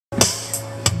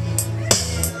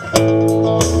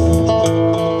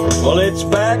Well, it's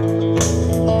back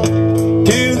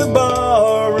to the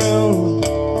bar room,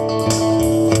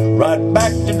 right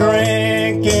back to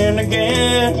drinking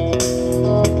again.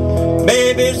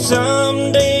 Baby,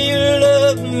 someday you'll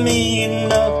love me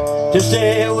enough to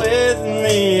stay with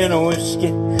me, and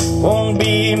whiskey won't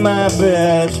be my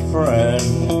best friend.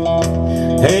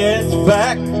 It's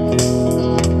back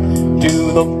to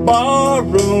the bar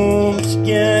rooms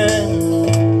again.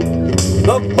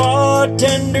 The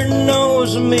bartender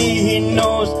knows me, he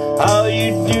knows how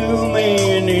you do me,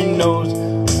 and he knows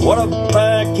what I'm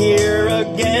back here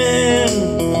again.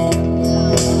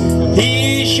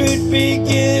 He should be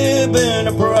given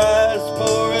a prize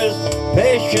for his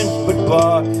patience, but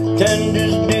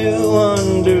bartenders do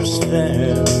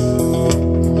understand.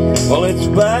 Well, it's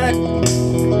back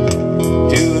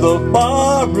to the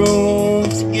bar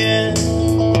rooms again.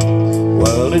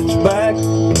 Well, it's back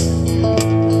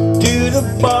to the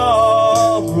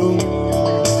bar room,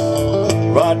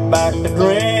 right back to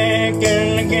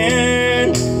drinking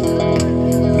again.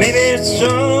 Maybe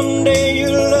someday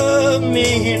you'll love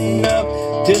me enough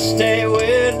to stay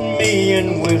with me,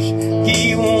 and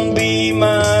whiskey won't be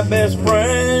my best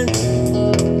friend.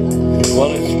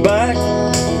 Well, it's back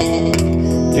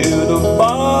to the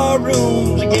bar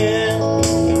rooms again.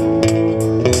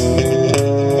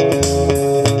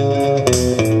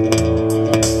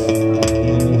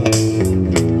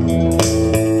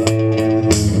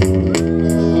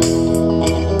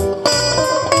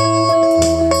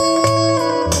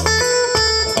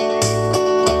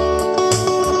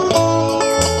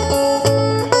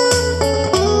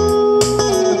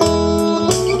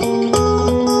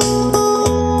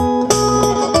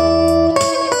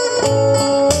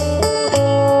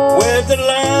 The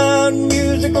loud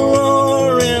music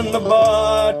roaring, the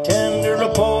bartender a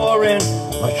pouring,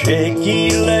 my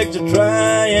shaky legs are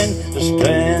trying to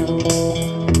stand.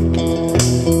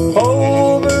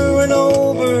 Over and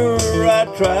over I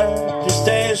try to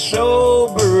stay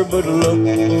sober, but look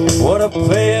what a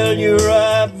failure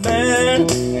I've been.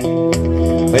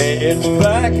 It's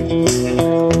back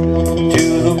to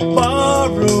the bar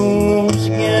rooms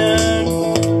again.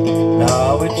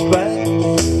 Now it's back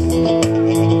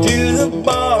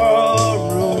bar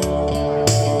room,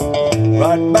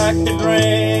 right back to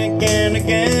drinking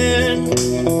again.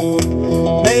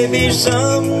 Maybe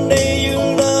someday